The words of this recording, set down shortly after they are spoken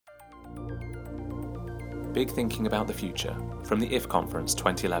Big Thinking About the Future from the IF Conference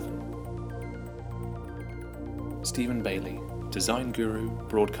 2011. Stephen Bayley, design guru,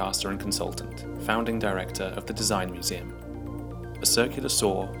 broadcaster and consultant, founding director of the Design Museum. A circular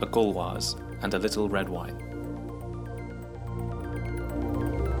saw, a Gauloise, and a little red wine.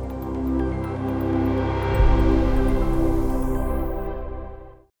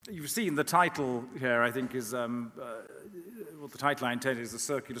 You've seen the title here, I think, is the title I intended is a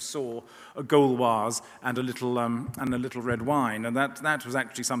circular saw, a Gauloise, and a little red wine, and that was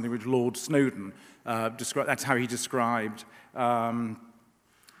actually something which Lord Snowdon described. That's how he described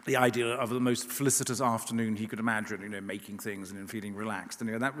the idea of the most felicitous afternoon he could imagine, making things and feeling relaxed.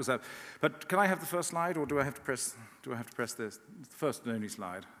 And that was a. But can I have the first slide, or do I have to press? Do I have to press this? It's the first and only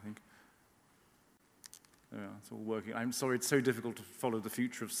slide, I think. Yeah, it's all working. I'm sorry, it's so difficult to follow the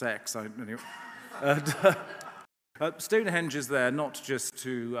future of sex. Stonehenge is there not just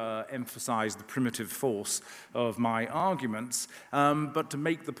to emphasize the primitive force of my arguments, but to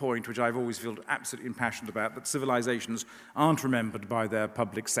make the point, which I've always felt absolutely impassioned about, that civilizations aren't remembered by their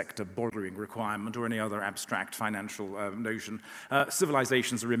public sector borrowing requirement or any other abstract financial notion.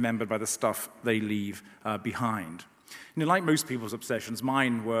 Civilizations are remembered by the stuff they leave behind. Like most people's obsessions,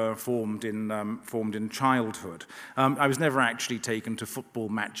 mine were formed in childhood. I was never actually taken to football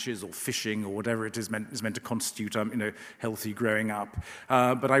matches or fishing or whatever it is meant to constitute, healthy growing up.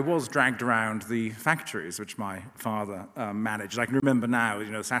 But I was dragged around the factories which my father managed. I can remember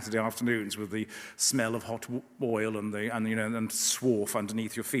now, Saturday afternoons with the smell of hot oil and swarf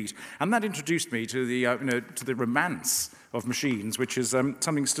underneath your feet, and that introduced me to the romance of machines, which is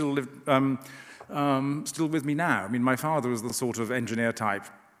something still with me now. I mean, my father was the sort of engineer type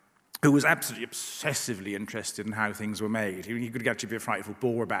who was absolutely obsessively interested in how things were made. He could actually be a frightful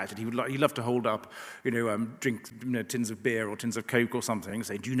bore about it. He loved to hold up, drink tins of beer or tins of Coke or something and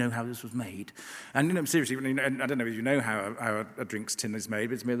say, "Do you know how this was made?" And seriously, I don't know if you know how a drinks tin is made,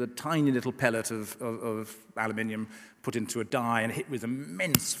 but it's made with a tiny little pellet of aluminium put into a die and hit with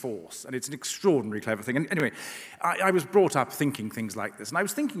immense force. And it's an extraordinarily clever thing. And anyway, I was brought up thinking things like this. And I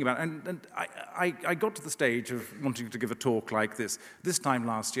was thinking about it, and I got to the stage of wanting to give a talk like this time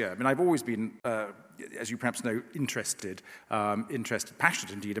last year. I mean, I've always been, as you perhaps know, interested,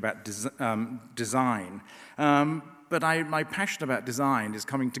 passionate indeed, about design. But my passion about design is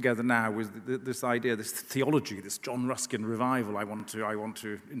coming together now with this idea, this theology, this John Ruskin revival I want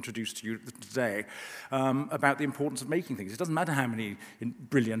to introduce to you today, about the importance of making things. It doesn't matter how many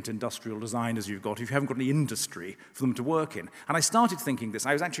brilliant industrial designers you've got if you haven't got any industry for them to work in. And I started thinking this.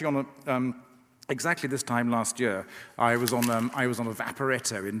 I was actually on exactly this time last year. I was on a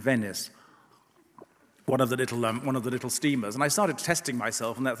Vaporetto in Venice, one of the little steamers, and I started testing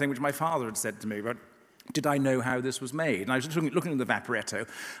myself on that thing which my father had said to me about. Did I know how this was made? And I was just looking at the Vaporetto,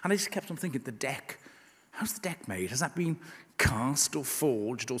 and I just kept on thinking, the deck, how's the deck made? Has that been cast or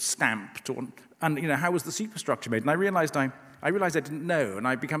forged or stamped? And how was the superstructure made? And I realized I didn't know, and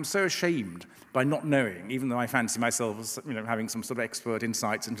I'd become so ashamed by not knowing, even though I fancy myself as having some sort of expert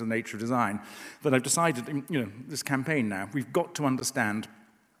insights into the nature of design, that I've decided, this campaign now, we've got to understand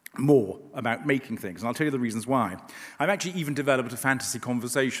more about making things, and I'll tell you the reasons why. I've actually even developed a fantasy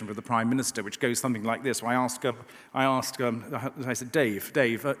conversation with the Prime Minister, which goes something like this. I said, Dave,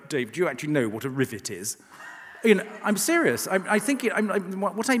 do you actually know what a rivet is? I'm serious.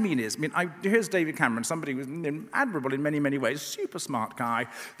 What I mean is, here's David Cameron, somebody who's admirable in many, many ways, super smart guy,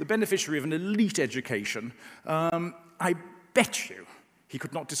 the beneficiary of an elite education. I bet you he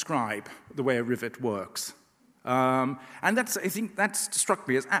could not describe the way a rivet works. And I think that's struck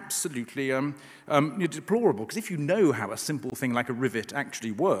me as absolutely deplorable, because if you know how a simple thing like a rivet actually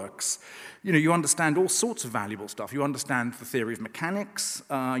works, you understand all sorts of valuable stuff. You understand the theory of mechanics,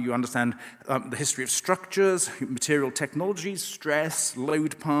 you understand the history of structures, material technologies, stress,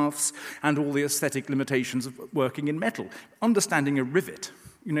 load paths, and all the aesthetic limitations of working in metal. Understanding a rivet,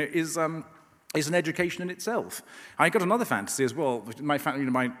 is an education in itself. I got another fantasy as well. My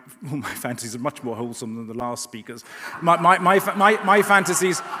fantasies are much more wholesome than the last speakers. My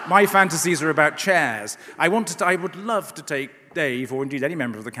fantasies are about chairs. I would love to take Dave, or indeed any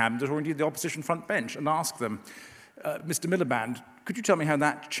member of the cabinet, or indeed the opposition front bench, and ask them, Mr. Miliband, could you tell me how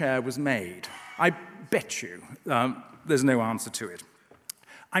that chair was made? I bet you there's no answer to it.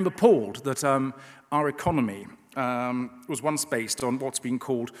 I'm appalled that our economy was once based on what's been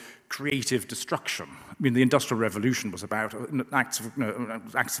called creative destruction. I mean, the Industrial Revolution was about acts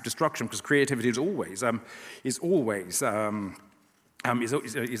of destruction, because creativity is always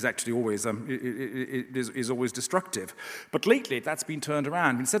is actually always is always destructive. But lately, that's been turned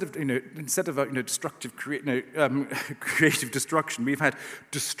around. Instead of destructive creative destruction, we've had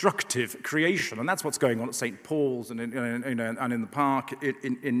destructive creation, and that's what's going on at St. Paul's and in the park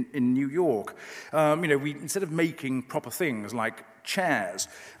in New York. Instead of making proper things like chairs.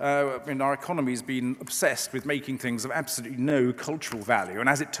 Our economy's been obsessed with making things of absolutely no cultural value, and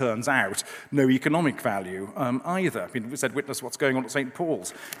as it turns out, no economic value either. We said, witness what's going on at St.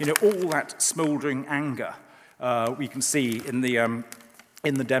 Paul's. All that smouldering anger we can see in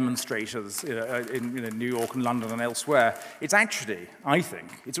the demonstrators in New York and London and elsewhere. It's actually, I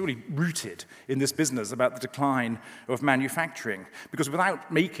think, it's really rooted in this business about the decline of manufacturing. Because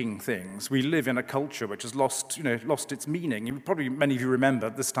without making things, we live in a culture which has lost its meaning. Probably many of you remember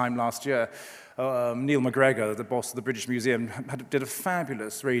this time last year, Neil McGregor, the boss of the British Museum, did a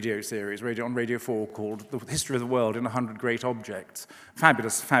fabulous radio series on Radio 4 called The History of the World in 100 Great Objects.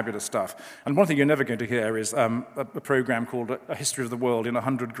 Fabulous, fabulous stuff. And one thing you're never going to hear is a program called A History of the World in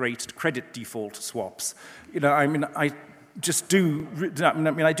 100 Great Credit Default Swaps. I do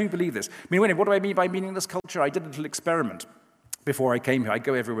believe this. What do I mean by meaningless culture? I did a little experiment before I came here. I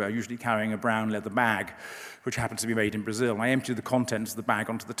go everywhere, usually carrying a brown leather bag, which happens to be made in Brazil. And I empty the contents of the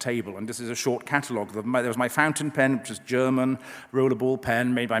bag onto the table, and this is a short catalogue. There was my fountain pen, which is German, rollerball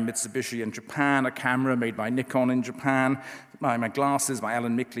pen made by Mitsubishi in Japan, a camera made by Nikon in Japan, my glasses by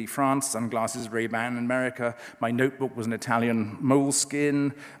Alan Mickley, France, sunglasses Ray-Ban in America. My notebook was an Italian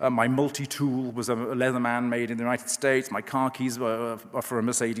moleskin. My multi-tool was a Leatherman made in the United States. My car keys were for a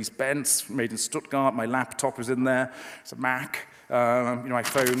Mercedes-Benz made in Stuttgart. My laptop was in there. It's a Mac. My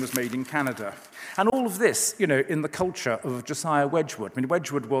phone was made in Canada. And all of this, in the culture of Josiah Wedgwood.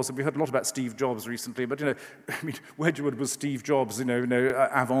 Wedgwood was, we heard a lot about Steve Jobs recently, but, Wedgwood was Steve Jobs,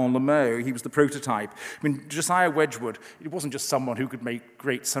 avant le mot. He was the prototype. Josiah Wedgwood, it wasn't just someone who could make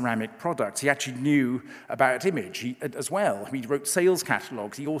great ceramic products. He actually knew about image as well. He wrote sales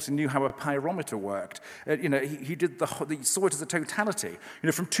catalogues. He also knew how a pyrometer worked. He saw it as a totality.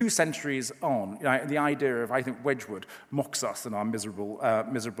 From 2 centuries on, the idea of, I think, Wedgwood mocks us in our miserable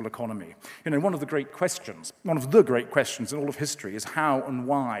economy. One of the great questions in all of history is how and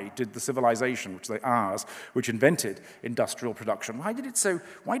why did the civilization, which invented industrial production, why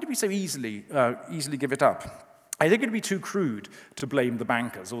did we so easily give it up? I think it'd be too crude to blame the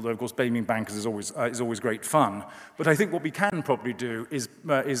bankers, although, of course, blaming bankers is always great fun. But I think what we can probably do is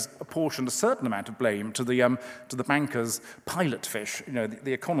apportion a certain amount of blame to the bankers' pilot fish,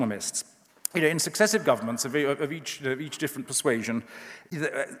 the economists. In successive governments of each different persuasion,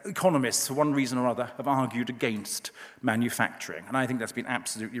 economists, for one reason or other, have argued against manufacturing, and I think that's been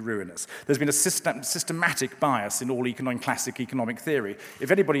absolutely ruinous. There's been a systematic bias in all classic economic theory. If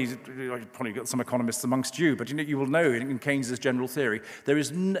anybody's probably got some economists amongst you, but you will know in Keynes's general theory, there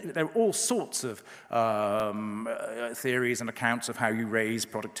are all sorts of theories and accounts of how you raise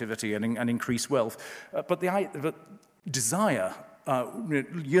productivity and increase wealth, but desire.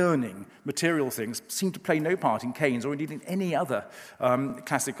 Yearning, material things seem to play no part in Keynes or indeed in any other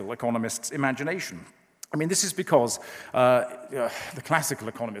classical economist's imagination. This is because the classical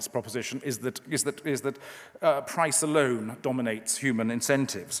economist's proposition is that price alone dominates human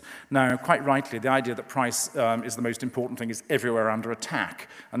incentives. Now, quite rightly, the idea that price is the most important thing is everywhere under attack,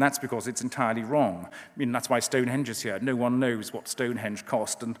 and that's because it's entirely wrong. That's why Stonehenge is here. No one knows what Stonehenge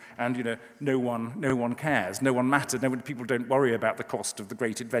cost, and no one cares. No one matters. People don't worry about the cost of the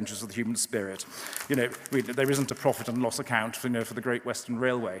great adventures of the human spirit. There isn't a profit and loss account for the Great Western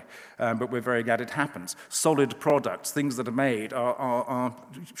Railway, but we're very glad it happens. Solid products, things that are made, are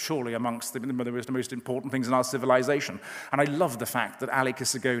surely amongst the most important things in our civilization. And I love the fact that Ali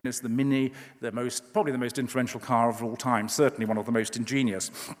Kissagonis, the Mini, probably the most influential car of all time, certainly one of the most ingenious.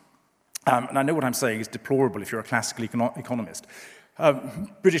 And I know what I'm saying is deplorable if you're a classical economist.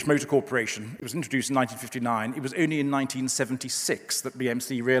 British Motor Corporation, it was introduced in 1959. It was only in 1976 that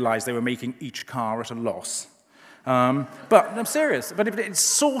BMC realized they were making each car at a loss. But I'm serious. But it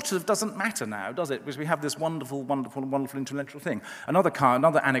sort of doesn't matter now, does it? Because we have this wonderful intellectual thing. Another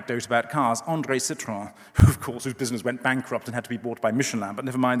anecdote about cars. André Citroën, whose business went bankrupt and had to be bought by Michelin. But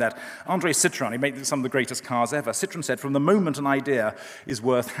never mind that. André Citroën, he made some of the greatest cars ever. Citroën said, "From the moment an idea is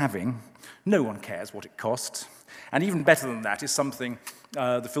worth having, no one cares what it costs." And even better than that is something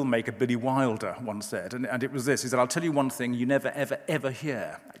the filmmaker Billy Wilder once said, and it was this. He said, "I'll tell you one thing you never, ever, ever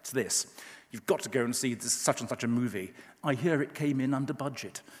hear. It's this. You've got to go and see this such and such a movie. I hear it came in under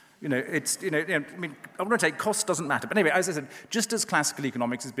budget." I want to take cost doesn't matter. But anyway, as I said, just as classical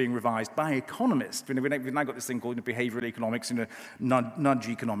economics is being revised by economists, we've now got this thing called behavioral economics, nudge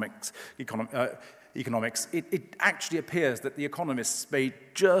economics. economics, it actually appears that the economists may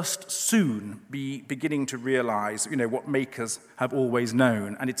just soon be beginning to realize, what makers have always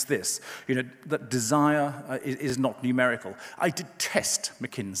known, and it's this, that desire is not numerical. I detest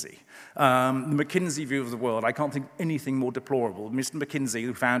McKinsey. The McKinsey view of the world, I can't think anything more deplorable. Mr. McKinsey,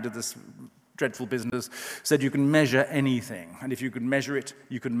 who founded this dreadful business, said you can measure anything, and if you can measure it,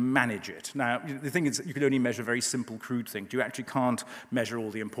 you can manage it. Now, the thing is, you can only measure very simple, crude things. You actually can't measure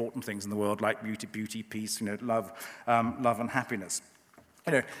all the important things in the world, like beauty, peace, love and happiness.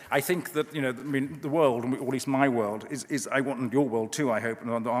 I think that, the world, or at least my world, is I want, and your world too, I hope,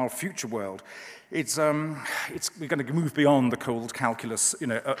 and our future world, we're going to move beyond the cold calculus,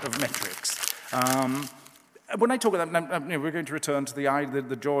 of metrics. When I talk about that, we're going to return to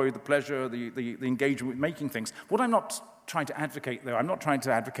the joy, the pleasure, the engagement with making things. What I'm not trying to advocate, though, I'm not trying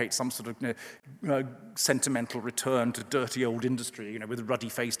to advocate some sort of sentimental return to dirty old industry, with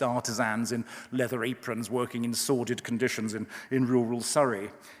ruddy-faced artisans in leather aprons working in sordid conditions in rural Surrey.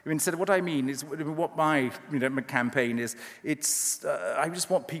 Instead, what I mean is, what my campaign is, I just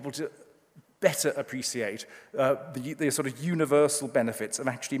want people to better appreciate the sort of universal benefits of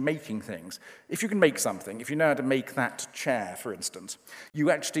actually making things. If you can make something, if you know how to make that chair, for instance, you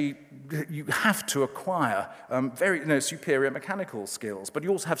have to acquire very superior mechanical skills, but you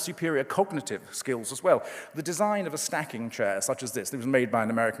also have superior cognitive skills as well. The design of a stacking chair, such as this, it was made by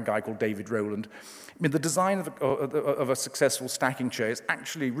an American guy called David Rowland. The design of a successful stacking chair is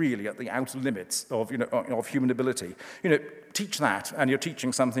actually really at the outer limits of human ability. Teach that, and you're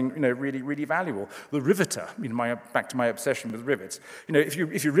teaching something really, really valuable. The riveter, back to my obsession with rivets. If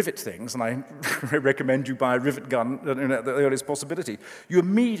you rivet things, and I recommend you buy a rivet gun at the earliest possibility, you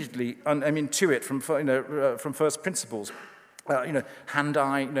immediately intuit from first principles.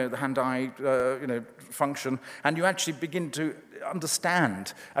 Hand-eye, the hand-eye, function, and you actually begin to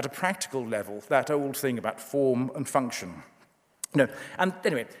understand at a practical level that old thing about form and function. And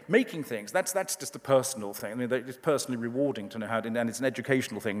anyway, making things, that's just a personal thing. It's personally rewarding to know how to, and it's an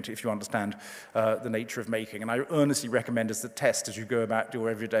educational thing if you understand the nature of making. And I earnestly recommend as a test as you go about your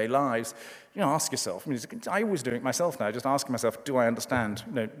everyday lives, ask yourself, I always do it myself now, just asking myself, do I understand,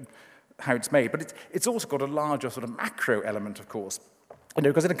 how it's made? But it's also got a larger sort of macro element, of course.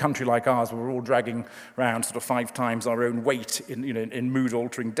 Because in a country like ours, where we're all dragging around sort of 5 times our own weight in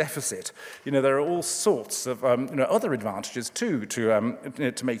mood-altering deficit, there are all sorts of other advantages too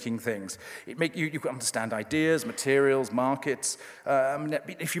to making things. You can understand ideas, materials, markets.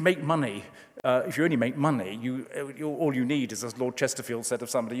 If you make money, if you only make money, all you need is, as Lord Chesterfield said of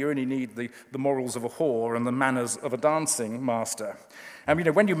somebody, you only need the morals of a whore and the manners of a dancing master. And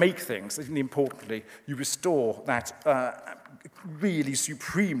when you make things, importantly, you restore that really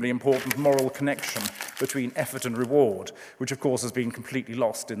supremely important moral connection between effort and reward, which of course has been completely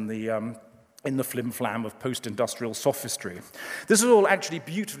lost in the flim-flam of post-industrial sophistry. This is all actually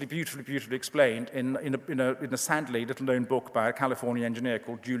beautifully explained in a sadly little-known book by a California engineer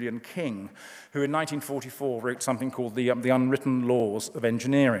called Julian King, who in 1944 wrote something called The Unwritten Laws of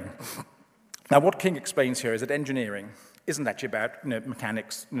Engineering. Now, what King explains here is that engineering isn't actually about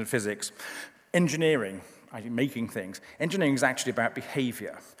mechanics, physics. Engineering, making things. Engineering is actually about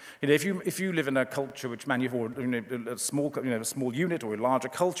behavior. If you live in a culture which a small unit or a larger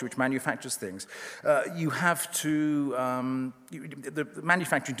culture which manufactures things, you have to. The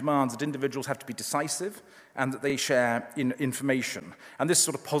manufacturing demands that individuals have to be decisive and that they share information, and this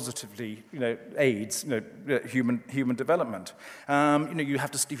sort of positively, aids human development. You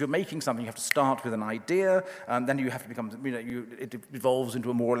have to, if you're making something, you have to start with an idea, and then you have to become. It evolves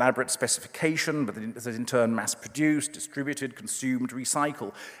into a more elaborate specification, but it's in turn mass-produced, distributed, consumed,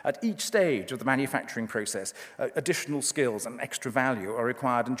 recycled. At each stage of the manufacturing process, additional skills and extra value are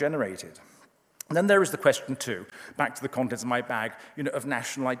required and generated. And then there is the question, too, back to the contents of my bag, of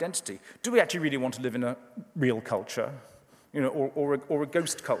national identity. Do we actually really want to live in a real culture, or a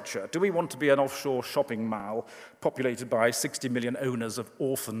ghost culture? Do we want to be an offshore shopping mall populated by 60 million owners of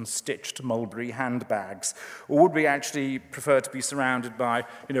orphan-stitched mulberry handbags? Or would we actually prefer to be surrounded by,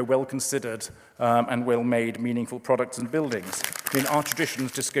 well-considered and well-made, meaningful products and buildings? Are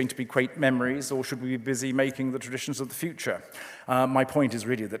traditions just going to be quaint memories, or should we be busy making the traditions of the future? My point is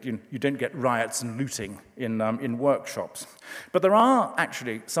really that you don't get riots and looting in workshops. But there are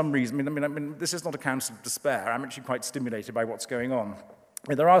actually some reasons. This is not a counsel of despair. I'm actually quite stimulated by what's going on.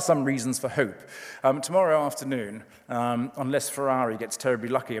 There are some reasons for hope. Tomorrow afternoon, unless Ferrari gets terribly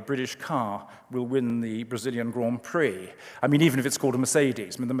lucky, a British car will win the Brazilian Grand Prix. I mean, even if it's called a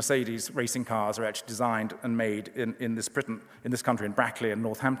Mercedes. I mean, the Mercedes racing cars are actually designed and made in this country, in Brackley and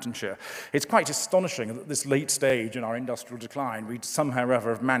Northamptonshire. It's quite astonishing that at this late stage in our industrial decline, we somehow or other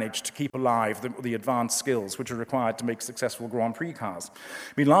have managed to keep alive the advanced skills which are required to make successful Grand Prix cars.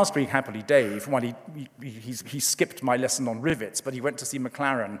 I mean, last week, happily, Dave, while he skipped my lesson on rivets, but he went to see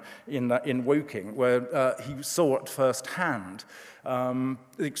McLaren in Woking, where he saw at first hand the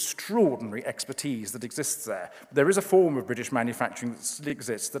extraordinary expertise that exists there. There is a form of British manufacturing that still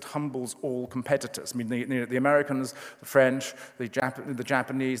exists that humbles all competitors. I mean, the Americans, the French, the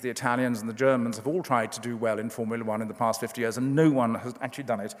Japanese, the Italians, and the Germans have all tried to do well in Formula One in the past 50 years, and no one has actually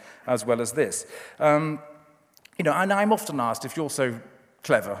done it as well as this. And I'm often asked, if you're so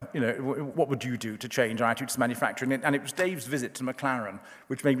clever, what would you do to change our attitudes to manufacturing? And it was Dave's visit to McLaren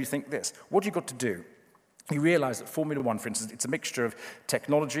which made me think this. What have you got to do? You realise that Formula One, for instance, it's a mixture of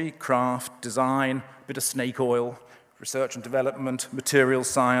technology, craft, design, a bit of snake oil, research and development, materials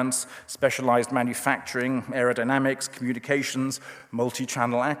science, specialised manufacturing, aerodynamics, communications,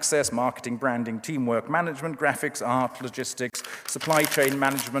 multi-channel access, marketing, branding, teamwork, management, graphics, art, logistics, supply chain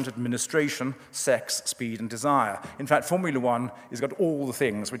management, administration, sex, speed and desire. In fact, Formula One has got all the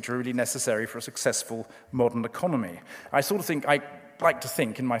things which are really necessary for a successful modern economy. I like to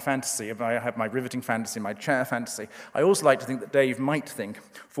think in my fantasy, if I have my riveting fantasy, my chair fantasy, I also like to think that Dave might think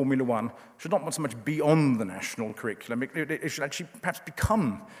Formula One should not so much be on the national curriculum. It should actually perhaps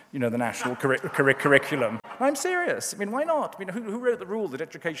become, the national curriculum. I'm serious. I mean, why not? I mean, who wrote the rule that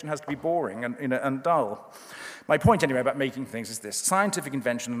education has to be boring and dull? My point, anyway, about making things is this. Scientific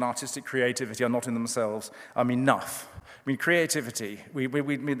invention and artistic creativity are not in themselves enough. I mean, creativity,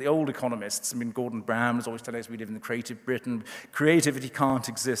 the old economists, Gordon Brown has always told us we live in the creative Britain. Creativity can't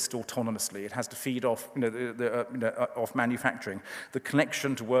exist autonomously. It has to feed off, off manufacturing. The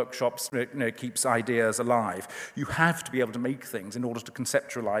connection to workshops, keeps ideas alive. You have to be able to make things in order to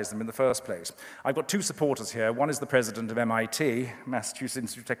conceptualize them in the first place. I've got two supporters here. One is the president of MIT, Massachusetts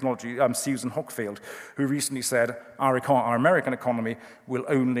Institute of Technology, Susan Hockfield, who recently said, our American economy will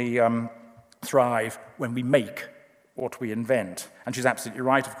only thrive when we make what we invent. And she's absolutely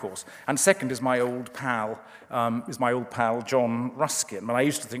right, of course. And second is my old pal John Ruskin. Well, I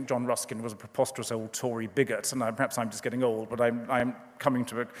used to think John Ruskin was a preposterous old Tory bigot, and perhaps I'm just getting old, but I'm coming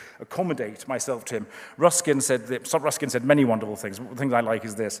to accommodate myself to him. Ruskin said many wonderful things. The things I like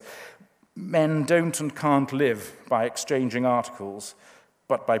is this: men don't and can't live by exchanging articles,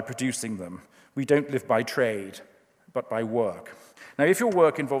 but by producing them. We don't live by trade, but by work. Now, if your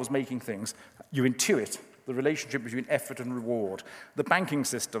work involves making things, you intuit the relationship between effort and reward. The banking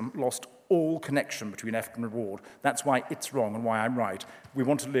system lost all connection between effort and reward. That's why it's wrong and why I'm right. We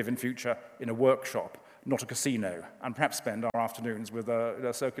want to live in future in a workshop, not a casino, and perhaps spend our afternoons with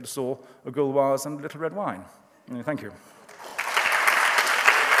a circular saw, a Gauloise, and a little red wine. Thank you.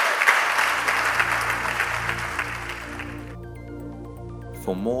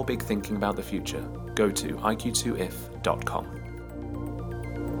 For more big thinking about the future, go to iq2if.com.